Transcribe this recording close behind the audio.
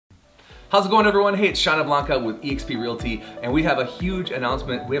How's it going, everyone? Hey, it's Sean and Blanca with eXp Realty, and we have a huge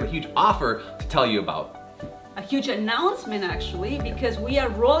announcement. We have a huge offer to tell you about. A huge announcement, actually, because we are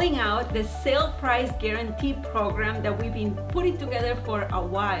rolling out the sale price guarantee program that we've been putting together for a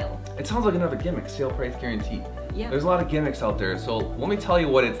while. It sounds like another gimmick, sale price guarantee. Yeah. There's a lot of gimmicks out there, so let me tell you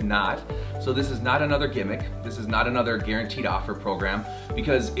what it's not. So this is not another gimmick. This is not another guaranteed offer program,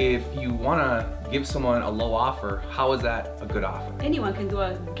 because if you want to give someone a low offer, how is that a good offer? Anyone can do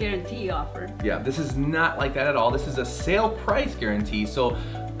a guarantee offer. Yeah, this is not like that at all. This is a sale price guarantee. So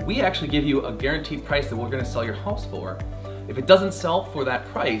we actually give you a guaranteed price that we're going to sell your house for. If it doesn't sell for that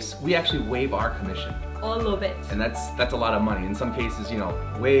price, we actually waive our commission. All of it. And that's a lot of money. In some cases, you know,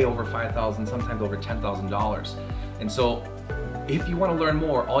 way over $5,000, sometimes over $10,000. And so if you want to learn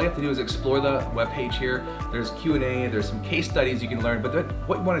more, all you have to do is explore the webpage here. There's Q&A, there's some case studies you can learn, but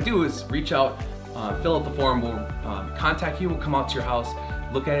what you want to do is reach out, fill out the form, we'll contact you, we'll come out to your house,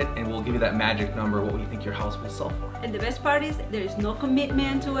 look at it, and we'll give you that magic number, what we think your house will sell for. And the best part is there is no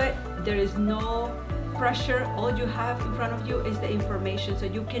commitment to it, there is no pressure. All you have in front of you is the information, so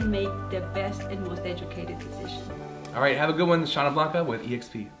you can make the best and most educated decision. All right, have a good one. Sean and Blanca with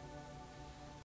eXp.